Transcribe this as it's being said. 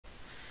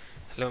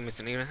Hello,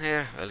 Mr. Nigran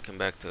here. Welcome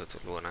back to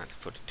Total War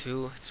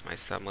 1942. It's my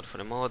submod for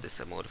the mod. It's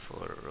a mod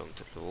for Rome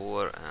Total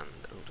War and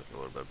Rome Total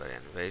War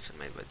Barbarian Invasion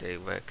made by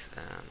Dagovax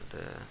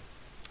and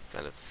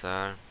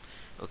Saloth-Sar.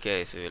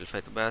 Okay, so we will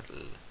fight a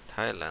battle.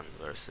 Thailand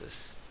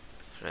versus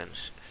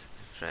French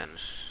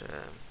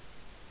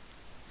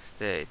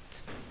state.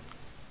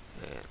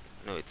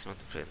 No, it's not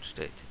the French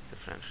state, it's the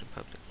French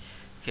Republic.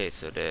 Okay,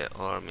 so the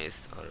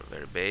armies are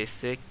very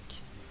basic.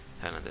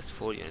 Thailand has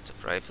 4 units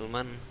of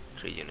riflemen,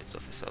 3 units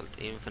of assault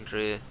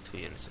infantry, 2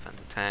 units of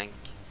anti-tank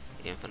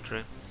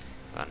infantry,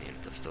 1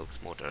 unit of Stokes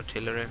mortar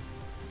artillery,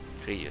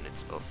 3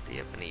 units of the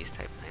Japanese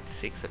Type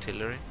 96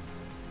 artillery,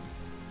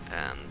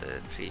 and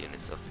 3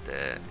 units of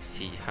the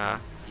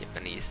Sahara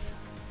Japanese,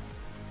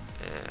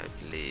 I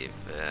believe,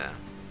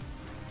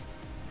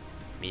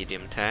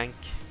 medium tank.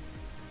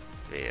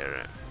 They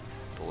are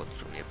bought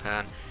from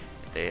Japan.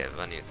 They have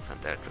 1 unit of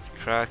anti-aircraft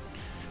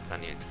trucks,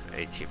 1 unit of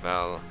HE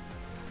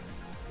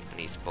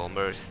Japanese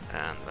bombers,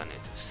 and 1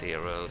 unit of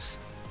Zeros,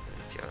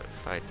 which are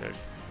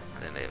fighters,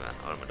 and then they have an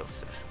armored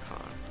officer's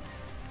car.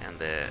 And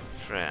the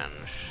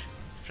French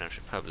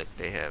Republic,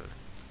 they have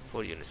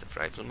 4 units of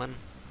riflemen,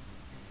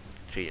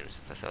 3 units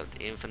of assault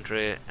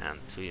infantry, and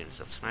 2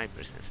 units of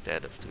snipers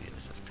instead of 2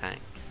 units of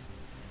tanks.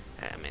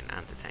 I mean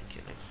anti-tank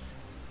units.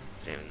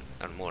 They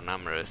are more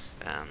numerous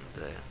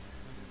and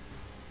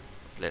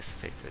less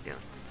effective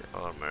against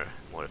armor,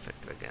 more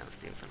effective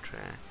against infantry.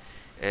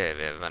 We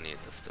have 1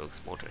 unit of Stokes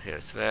mortar here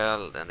as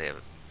well. Then they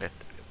have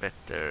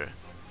better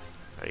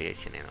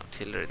variation in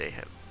artillery. They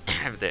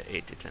have the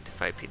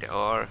 8025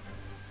 PDR.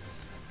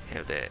 They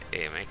have the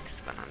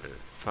AMX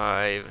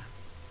 105.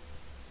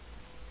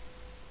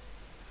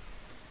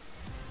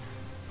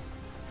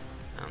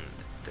 And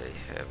they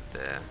have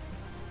the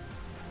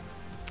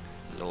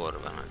lower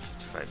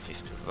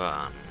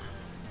 155-51.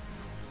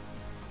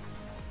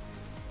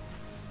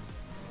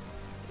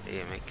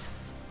 AMX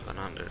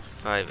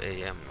 105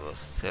 AM was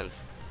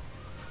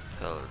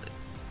self-propelled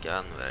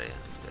gun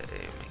variant of the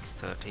AMX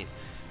 13.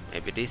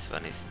 Maybe this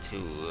one is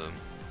too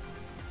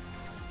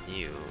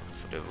new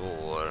for the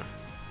war.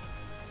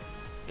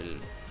 We'll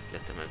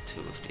let them have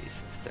 2 of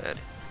these instead.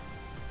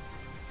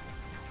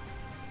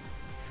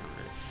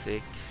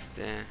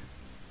 660.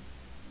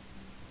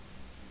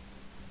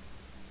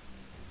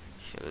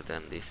 Actually,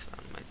 then this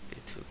one might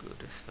be too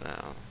good as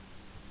well.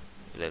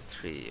 We'll have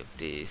 3 of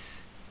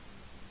these.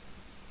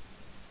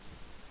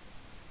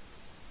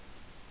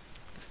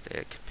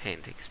 The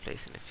campaign takes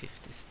place in the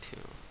 50s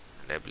too,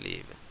 and I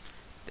believe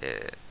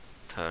the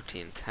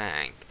 13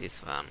 tank,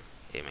 this one,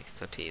 AMX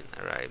 13,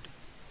 arrived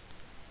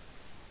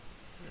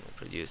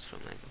produced from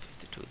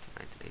 1952 to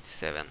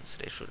 1987, so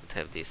they shouldn't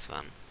have this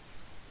one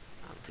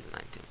until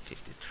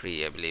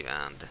 1953, I believe,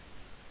 and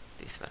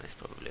this one is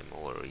probably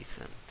more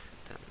recent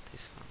than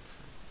this one.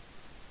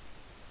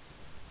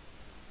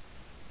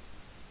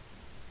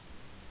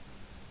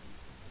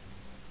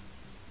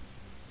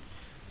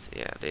 So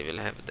yeah, they will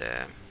have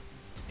the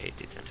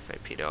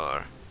 8025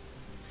 PDR.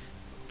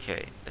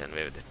 Okay, then we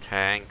have the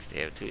tanks.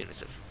 They have 2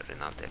 units of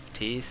Renault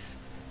FTs,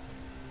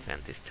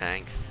 20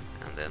 tanks,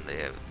 and then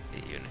they have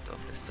the unit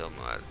of the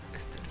Submod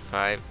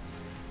S35,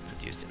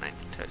 produced in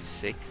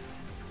 1936.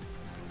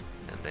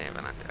 Then they have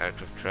an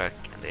anti-aircraft truck,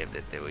 and they have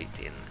the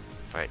D-18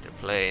 fighter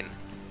plane,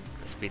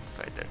 the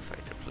Spitfire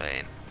fighter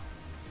plane.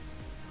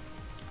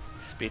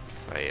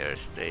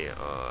 Spitfires, they're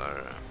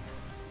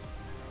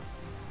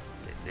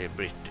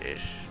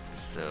British.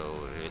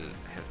 So we will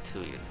have 2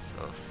 units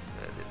of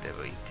the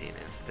V.1.9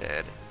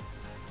 instead.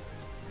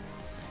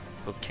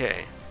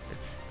 Okay,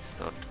 let's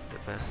start the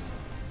battle.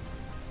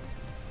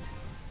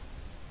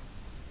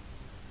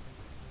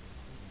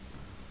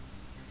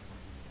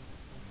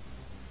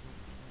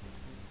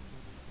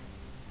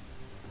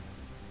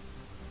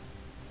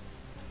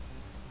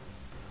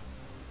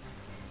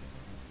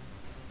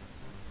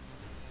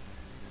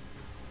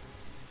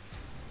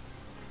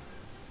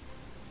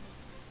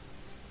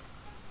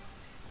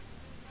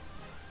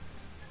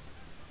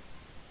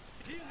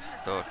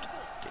 Start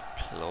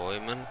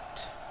deployment.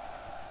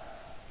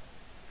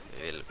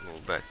 We will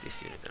move back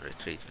this unit and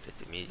retreat with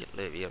it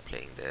immediately. We are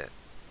playing the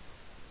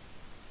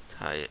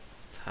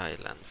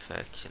Thailand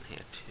faction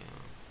here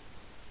too.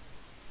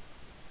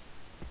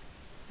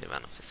 They're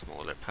one of the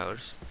smaller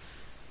powers.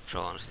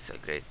 France is a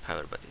great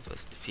power, but it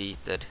was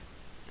defeated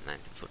in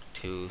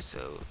 1942,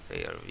 so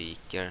they are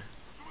weaker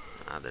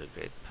than other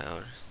great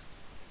powers.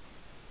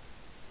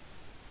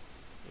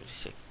 We'll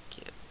check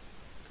it.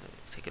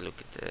 Take a look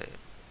at the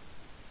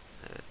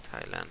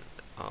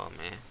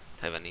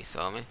Taiwanese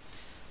army.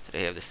 So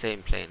they have the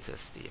same planes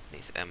as the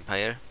Japanese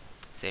Empire,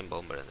 same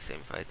bomber and the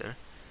same fighter,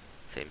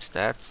 same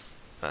stats,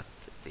 but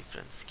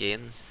different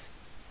skins,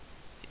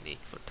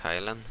 unique for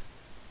Thailand.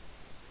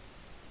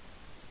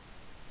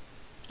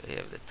 So they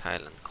have the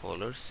Thailand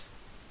colors.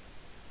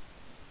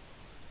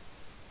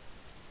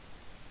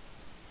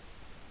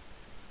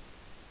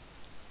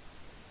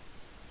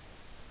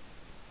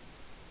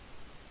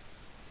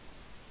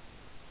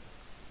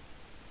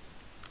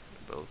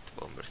 Both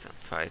bombers and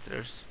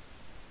fighters.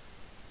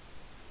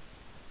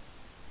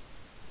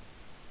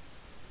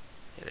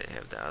 Here I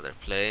have the other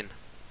plane.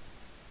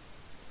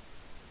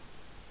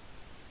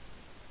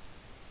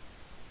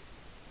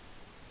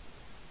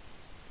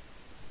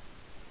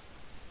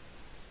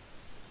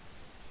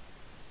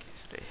 Okay,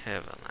 so they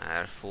have an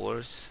air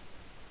force.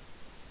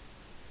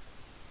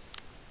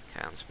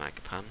 Can smack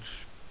a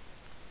punch.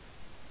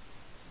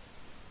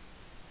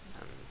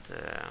 And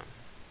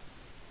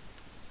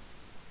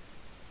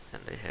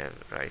then they have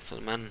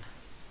riflemen.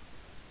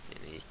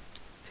 Unique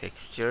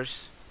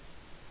textures.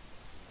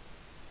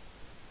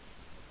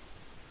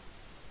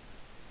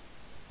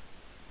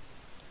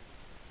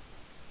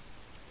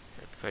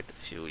 Quite a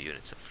few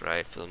units of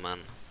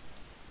riflemen,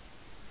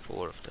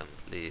 4 of them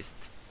at least.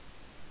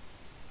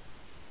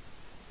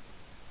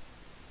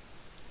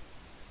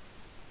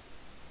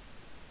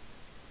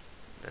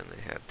 Then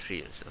they have 3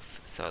 units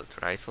of assault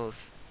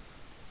rifles,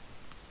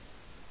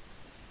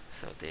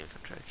 assault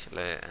infantry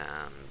actually,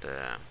 and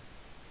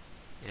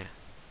yeah,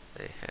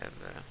 they have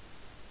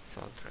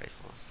assault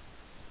rifles.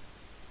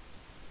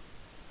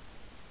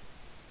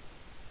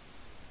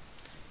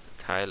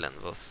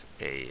 Thailand was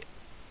a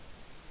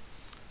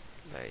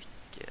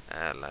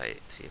ally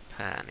to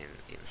Japan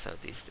in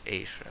Southeast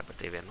Asia, but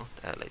they were not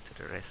allied to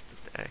the rest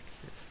of the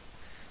Axis.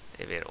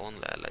 They were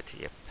only allied to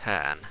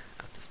Japan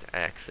out of the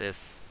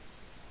Axis.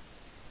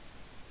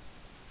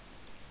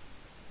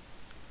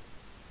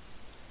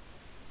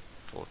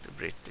 Fought the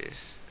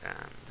British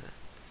and the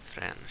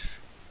French.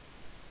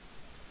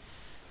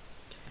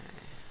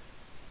 Okay.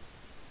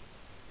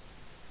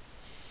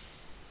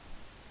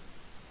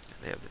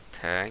 They have the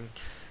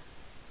tanks,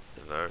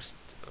 the worst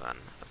one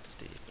out of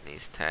the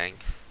Japanese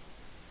tanks,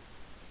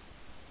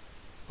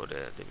 or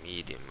the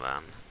medium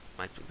one.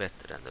 Might be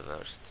better than the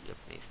worst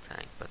Japanese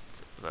tank, but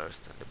worse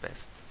than the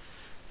best.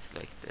 It's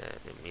like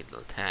the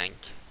middle tank,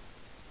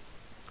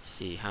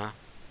 Sahara.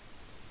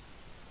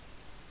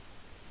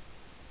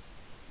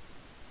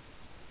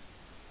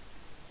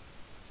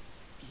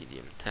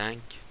 Medium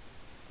tank.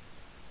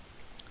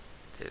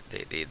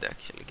 They did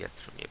actually get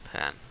from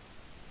Japan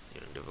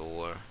during the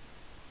war.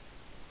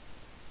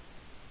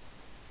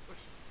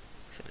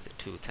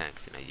 72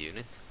 tanks in a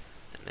unit.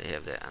 Then they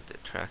have the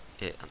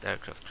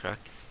anti-aircraft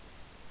trucks.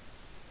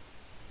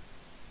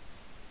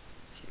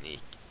 Unique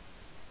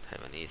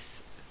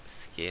Taiwanese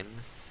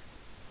skins.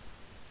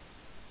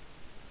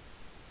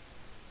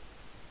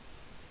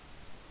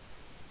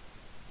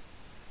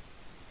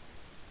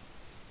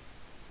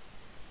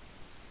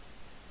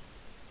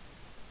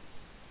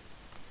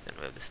 Then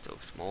we have the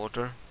Stokes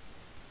mortar,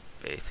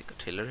 basic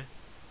artillery.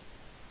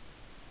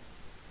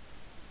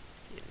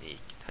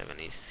 Unique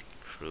Taiwanese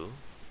crew.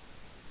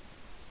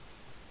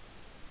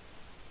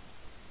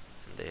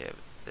 And they have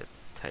the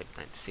Type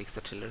 96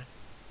 artillery,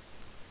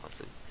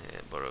 also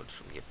borrowed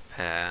from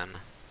Japan.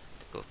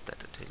 They got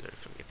that artillery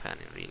from Japan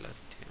in real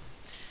life too.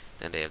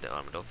 Then they have the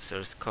armored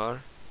officers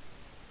car,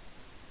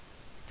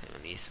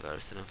 Taiwanese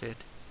version of it.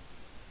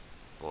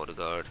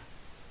 Bodyguard,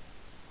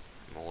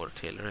 more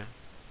artillery,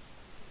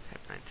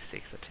 Type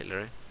 96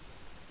 artillery.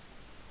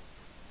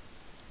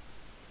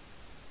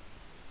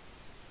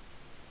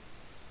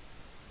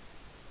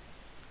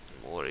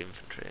 More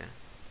infantry,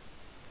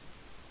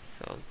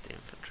 assault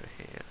infantry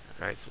here,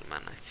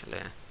 riflemen actually,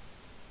 and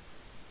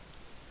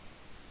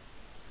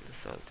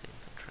assault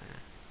infantry.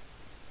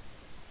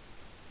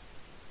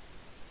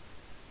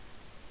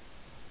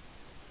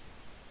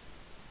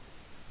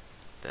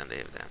 Then they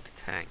have the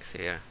anti-tanks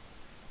here.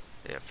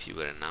 They are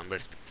fewer in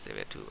numbers because they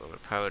were too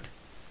overpowered,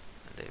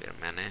 and they were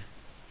many.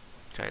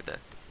 Tried that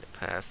in the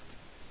past,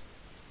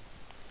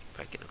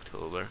 back in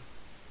October,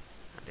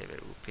 and they were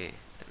OP.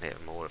 Then they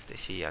have more of the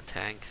Shia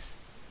tanks,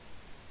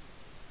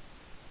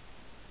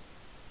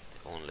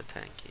 the only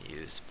tank in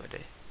use by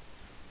the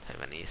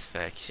Taiwanese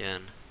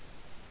faction.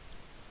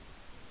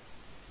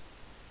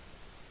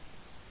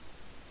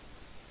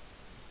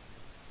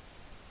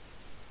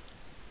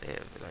 They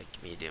have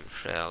like medium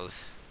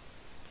shells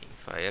being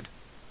fired.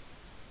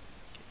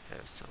 They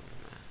have some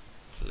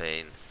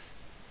planes.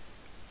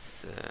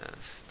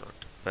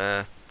 Start a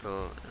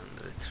battle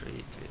and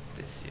retreat with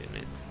this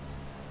unit.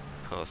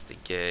 Pause the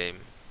game.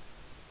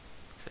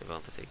 So I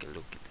want to take a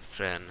look at the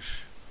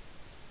French.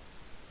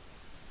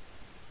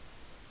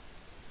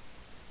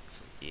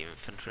 Some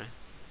infantry.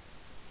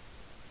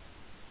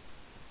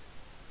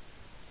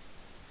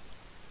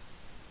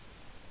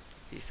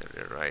 These are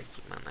the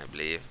riflemen, I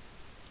believe.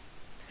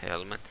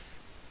 Helmets.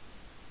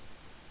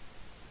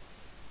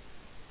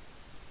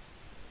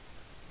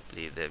 I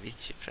believe the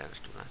Vichy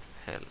French do not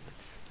have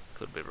helmets.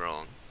 Could be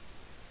wrong.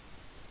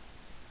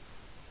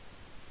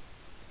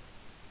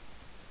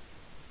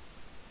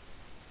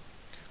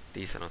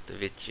 These are not the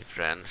Vichy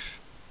French,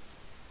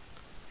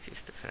 which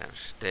is the French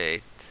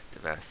state, the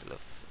vassal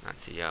of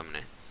Nazi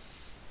Germany.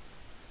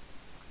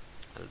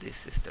 Well,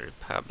 this is the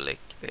Republic.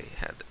 They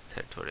had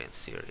territory in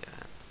Syria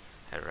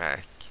and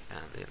Iraq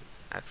and in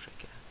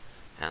Africa,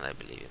 and I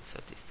believe in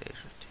Southeast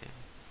Asia too.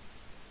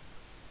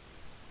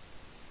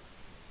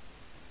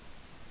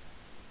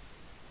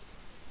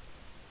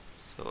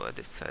 So I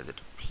decided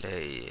to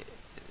play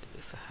in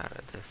the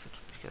Sahara Desert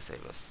because I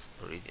was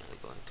originally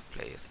going to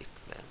play as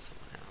Italy and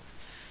someone else.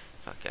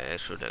 Fuck, I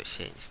should have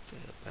changed the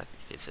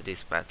battlefield. So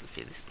this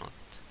battlefield is not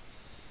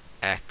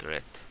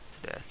accurate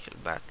to the actual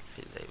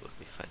battlefield they would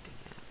be fighting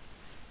in,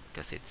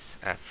 because it's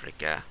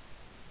Africa.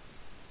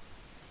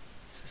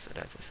 So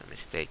that was a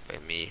mistake by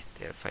me.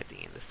 They are fighting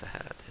in the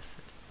Sahara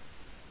Desert.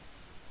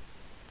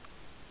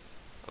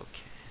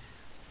 Okay.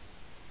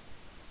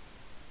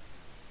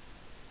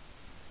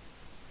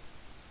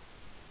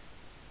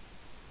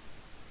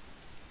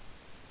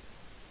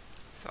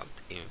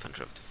 Assault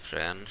infantry of the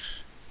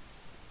French.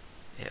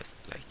 They have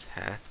like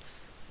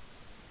hats.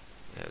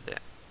 We have the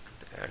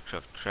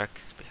aircraft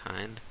trucks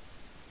behind.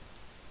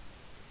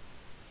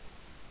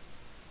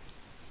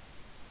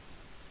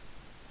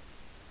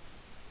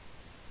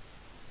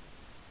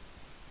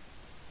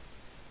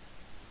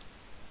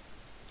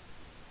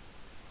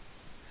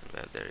 And we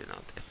have the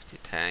renowned FT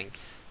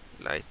tanks,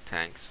 light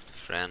tanks of the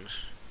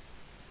French.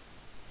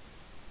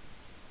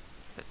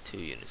 We have 2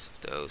 units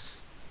of those.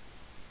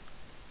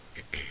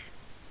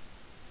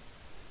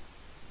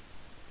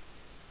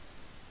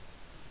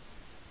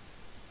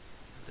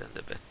 Then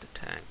the better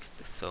tanks,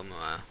 the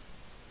Submod.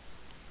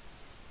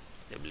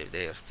 I believe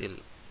they are still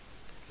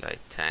light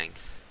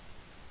tanks.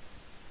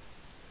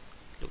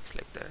 Looks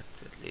like that,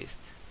 at least.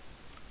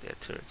 Their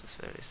turret was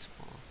very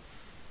small.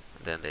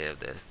 And then they have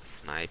the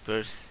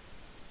snipers.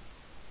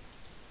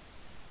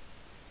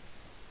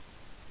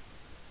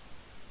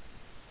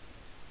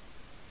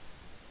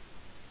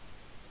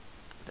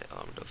 The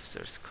armed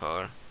officer's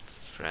car,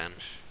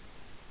 French.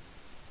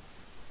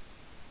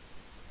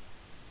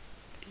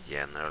 The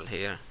general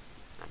here,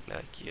 a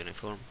black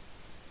uniform.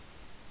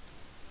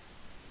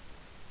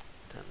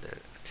 Then their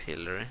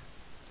artillery.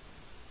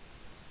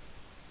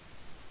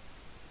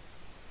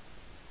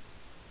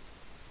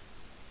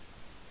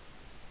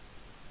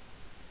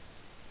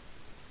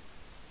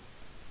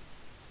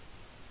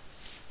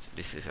 So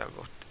this is a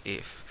what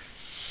if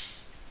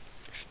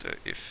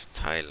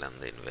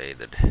Thailand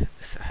invaded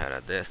the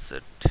Sahara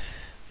Desert,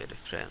 where the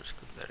French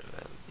could very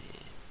well be.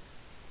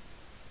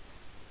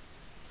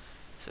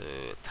 So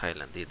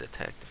Thailand did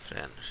attack the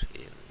French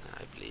in,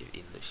 I believe,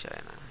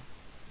 Indochina,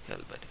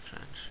 held by the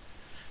French.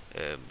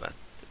 But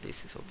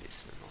this is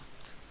obviously not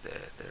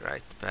the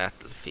right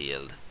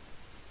battlefield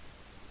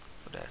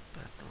for that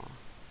battle.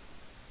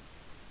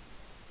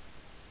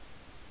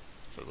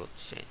 Forgot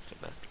to change the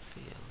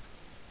battlefield.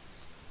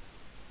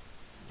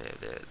 They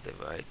have the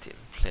white in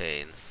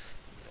planes,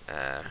 in the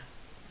air,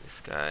 in the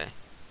sky,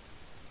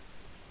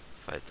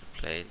 fighter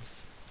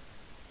planes.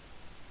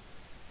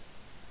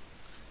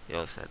 They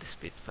also had the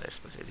Spitfires,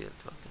 but I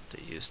didn't want them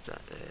to use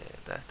that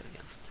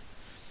against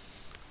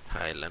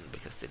Thailand,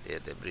 because the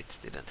Brits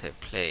didn't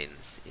have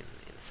planes in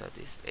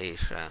Southeast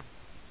Asia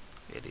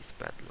where this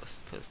battle was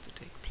supposed to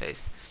take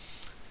place.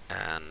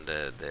 And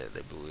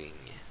the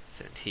Boeing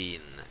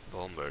 17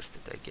 bombers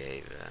that I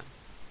gave, I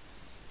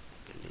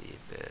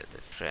believe,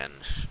 the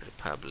French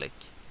Republic,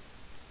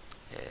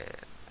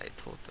 I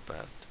thought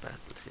about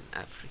battles in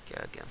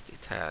Africa against the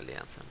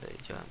Italians and the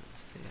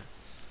Germans there.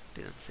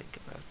 Didn't think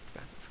about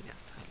battles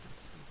against Thailand.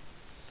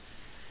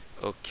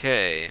 So.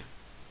 Okay,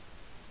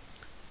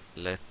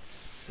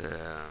 let's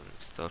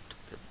start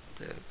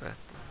the battle.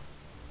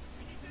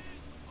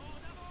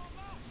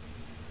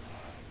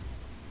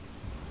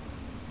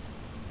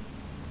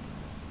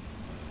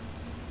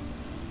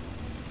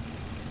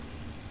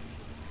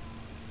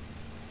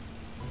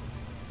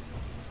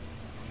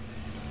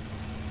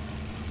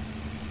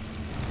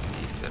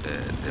 These are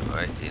the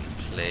white-in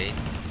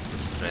planes of the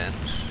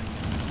French.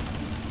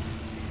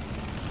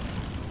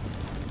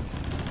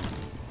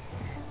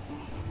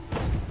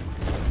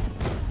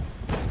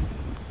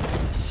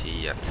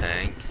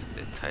 Tanks,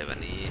 the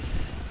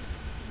Taiwanese.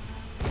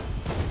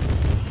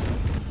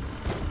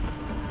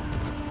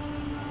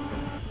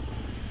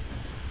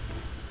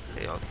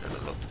 They also had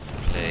a lot of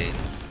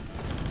planes.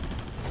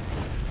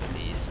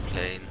 These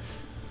planes.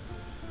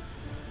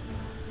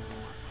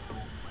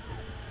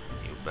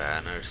 New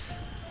banners.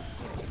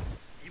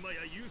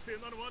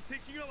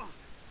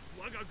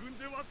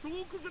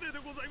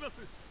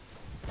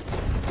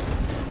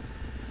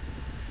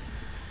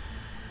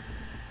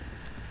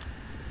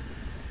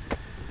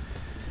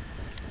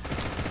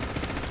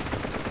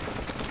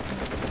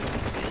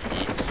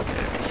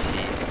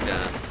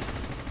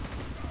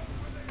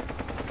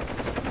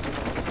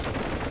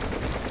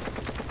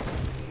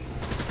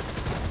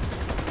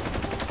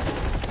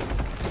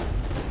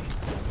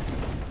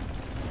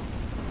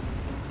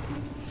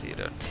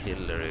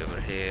 Artillery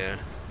over here.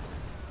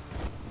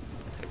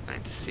 Type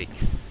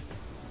 96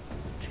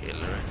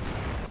 artillery.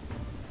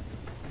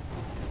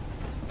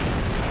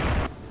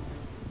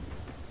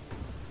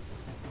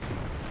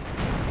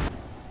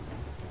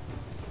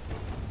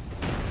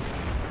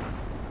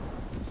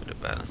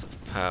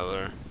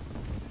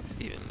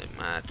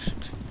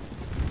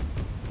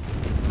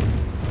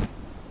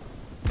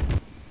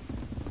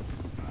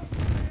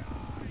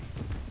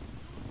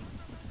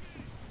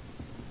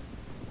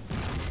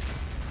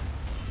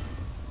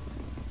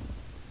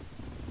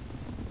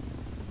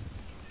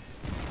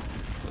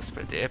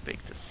 pretty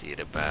epic to see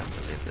the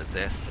battle in the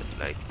desert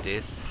like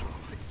this.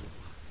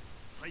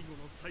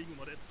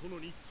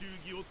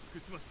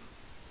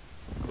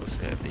 Of course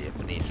we have the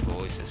Japanese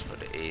voices for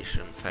the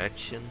Asian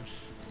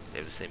factions. They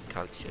have the same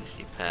culture as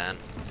Japan.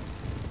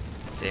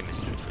 Same is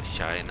true for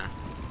China.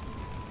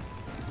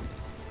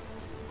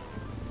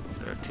 So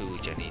there are two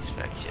Chinese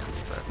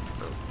factions, but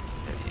both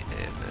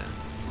have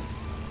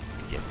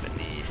the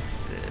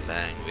Japanese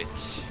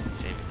language.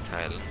 Same in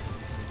Thailand.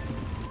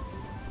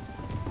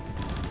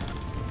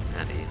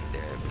 And India,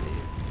 I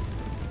believe.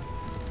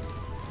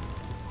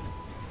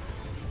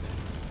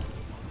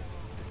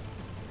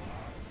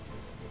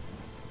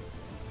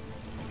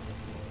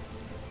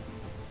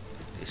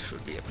 This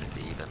should be a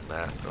pretty even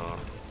battle.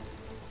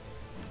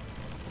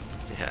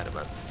 They had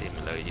about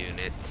similar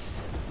units.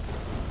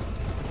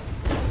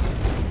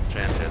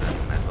 French had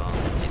an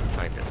advantage in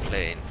fighter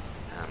planes,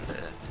 and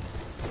the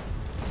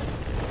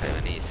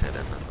Taiwanese had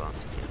an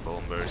advantage in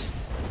bombers.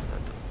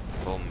 But the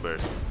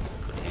bombers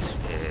could use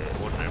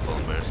ordinary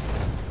bombers.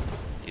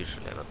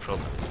 Usually have a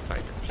problem with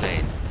fighter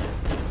planes.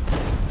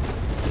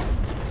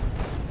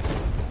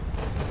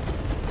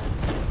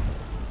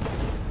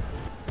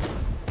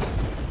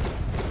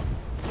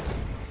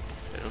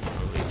 I don't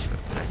know which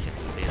faction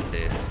will win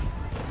this.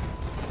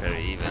 It's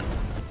very even.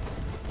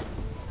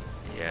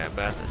 Yeah,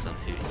 battles on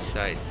huge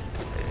size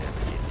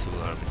between two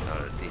armies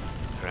are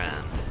this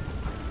grand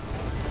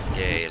in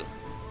scale.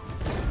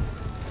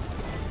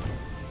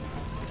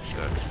 Which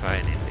works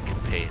fine in the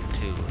campaign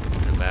too,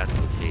 the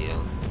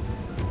battlefield.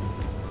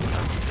 But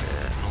not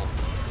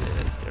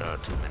if there are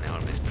too many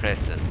armies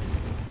present.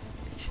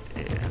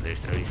 And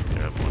there's a risk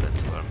there are more than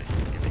two armies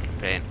in the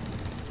campaign.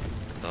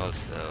 And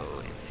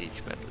also in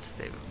siege battles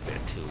they were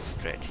too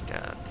stretched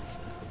out. So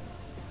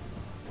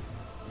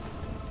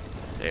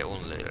they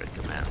only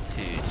recommend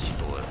huge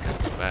for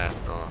custom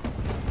battle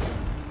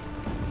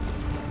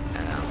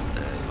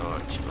and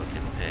large for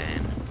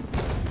campaign.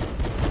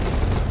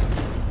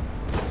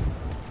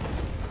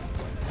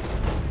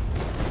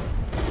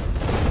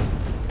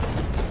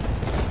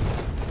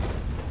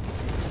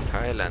 Seems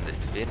Thailand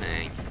is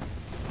winning.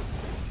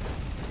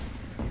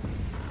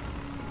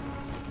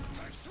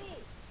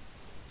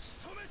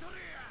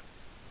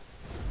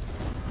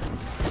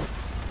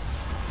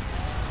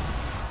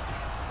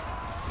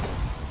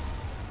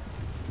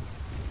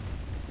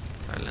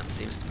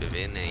 Seems to be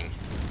winning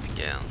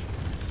against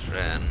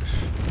French.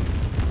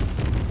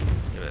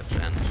 There were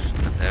French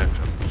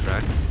anti-aircraft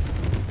trucks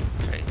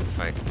trying to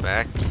fight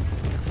back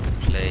against the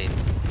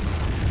planes.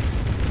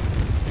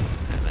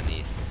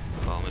 Taiwanese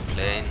army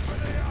planes.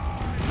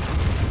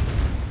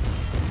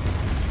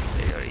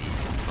 They are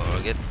easy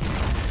targets.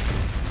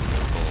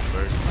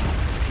 Bombers,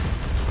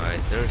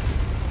 fighters,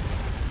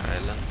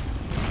 Thailand.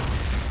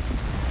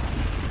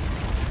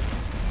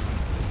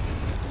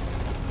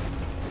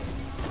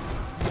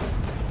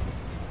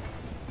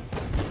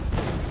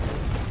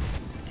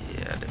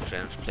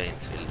 French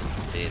planes will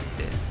not win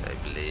this, I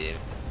believe.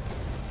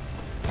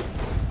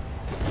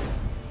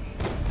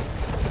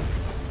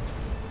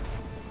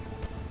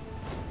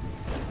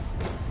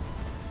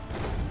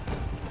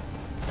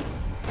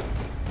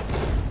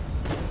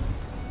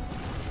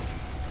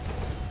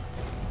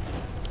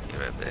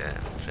 Here are the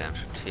French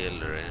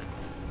artillery.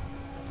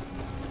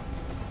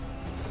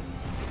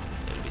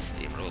 They'll be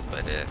steamrolled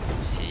by the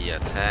Shia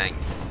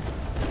tanks.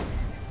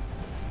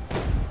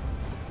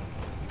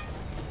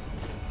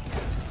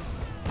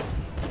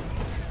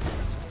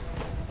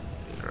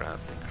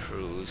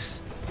 Cruise.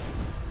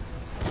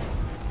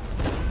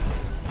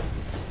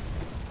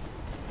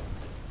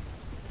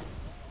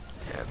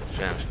 Yeah, the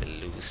French will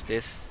lose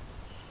this.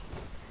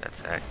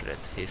 That's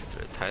accurate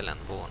history.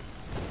 Thailand won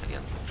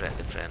against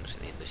the French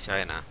in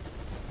Indochina.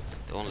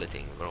 The only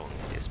thing wrong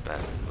with this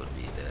battle would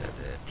be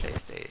the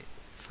place they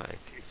fight.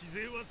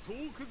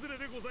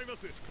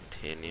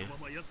 Continue.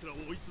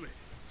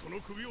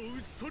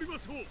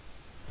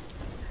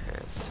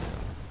 Yes.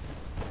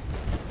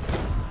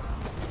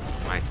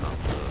 Might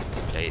want to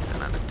play it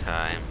another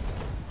time,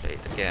 play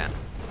it again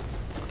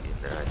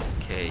in the right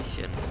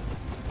location.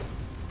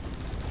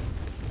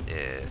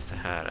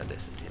 Sahara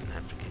desert in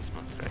Africa is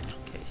not the right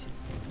location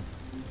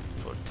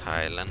for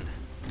Thailand.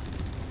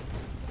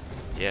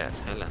 Yeah,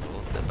 Thailand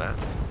won the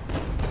battle.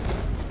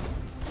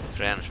 The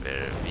French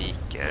were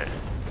weaker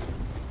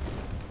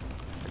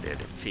for their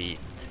defeat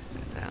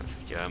at the hands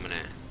of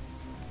Germany.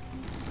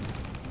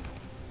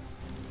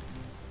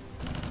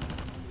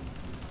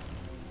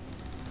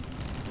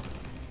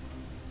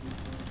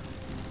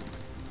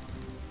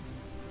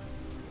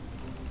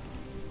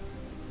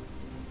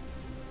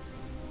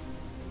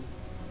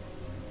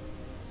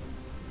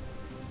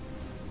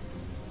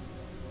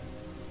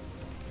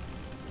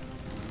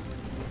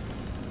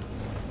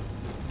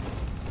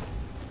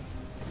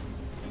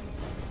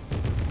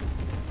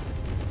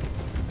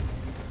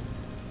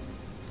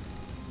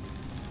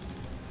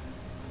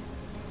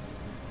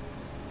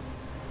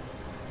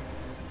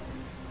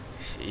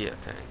 Shia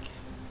tank.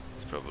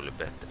 It's probably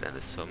better than the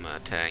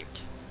Submod tank.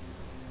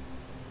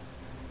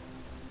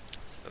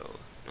 So,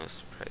 no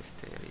surprise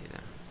there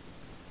either.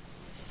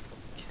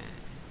 Okay.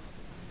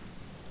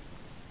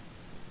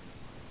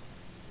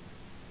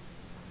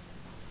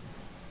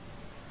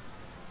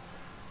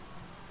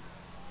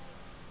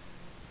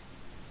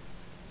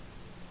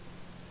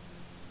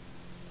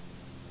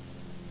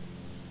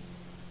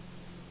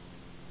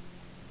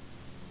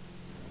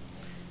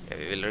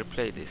 we will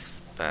replay this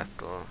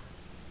battle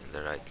in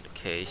the right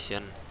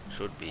location.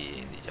 Should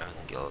be in the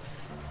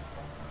jungles,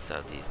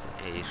 Southeastern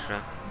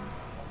Asia.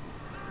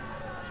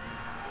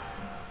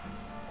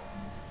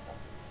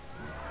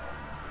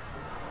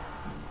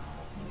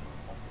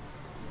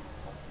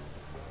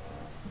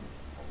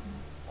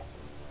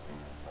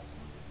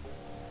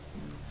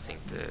 I think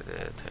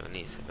the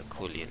Taiwanese have a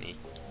cool, unique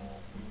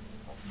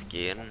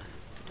skin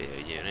to their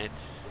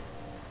units.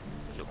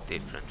 They look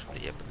different from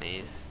the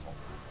Japanese.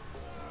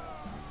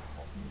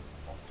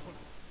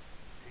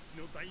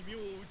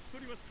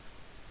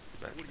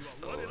 Battle is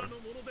over.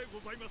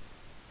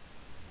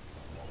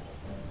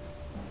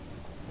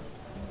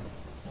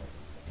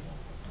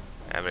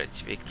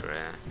 Average victory.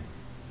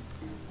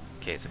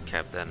 Okay, so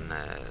Captain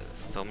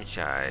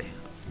Somchai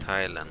of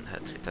Thailand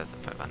had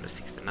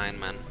 3,569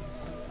 men,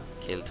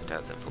 killed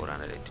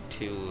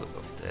 2,482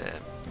 of the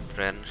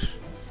French,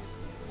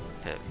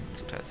 have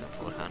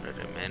 2,400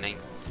 remaining.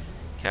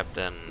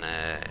 Captain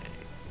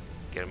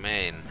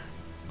Germain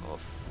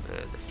of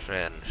the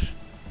French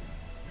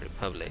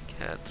Republic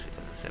had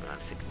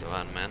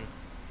 3,761 men,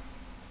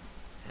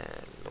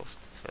 lost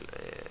 12,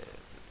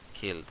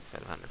 killed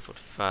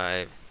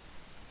 1,245,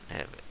 and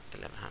have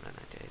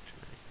 1,198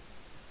 remaining.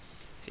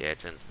 So yeah,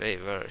 it went way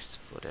worse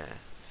for the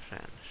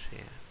French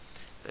here.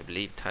 I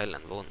believe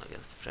Thailand won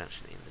against the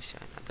French in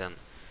Indochina. Then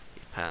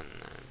Japan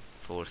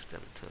forced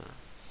them to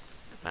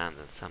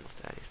abandon some of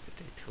the areas that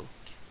they took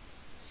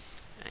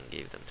and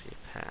give them to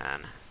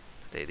Japan.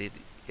 But they did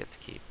get to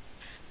keep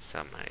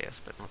some areas,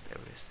 but not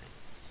everything,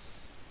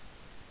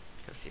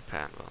 because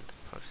Japan wanted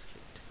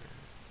partially to.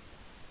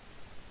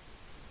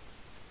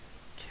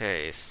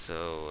 Okay,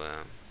 so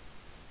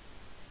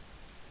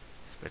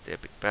it's quite the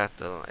epic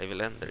battle. I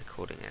will end the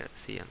recording here.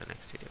 See you in the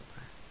next video.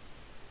 Bye.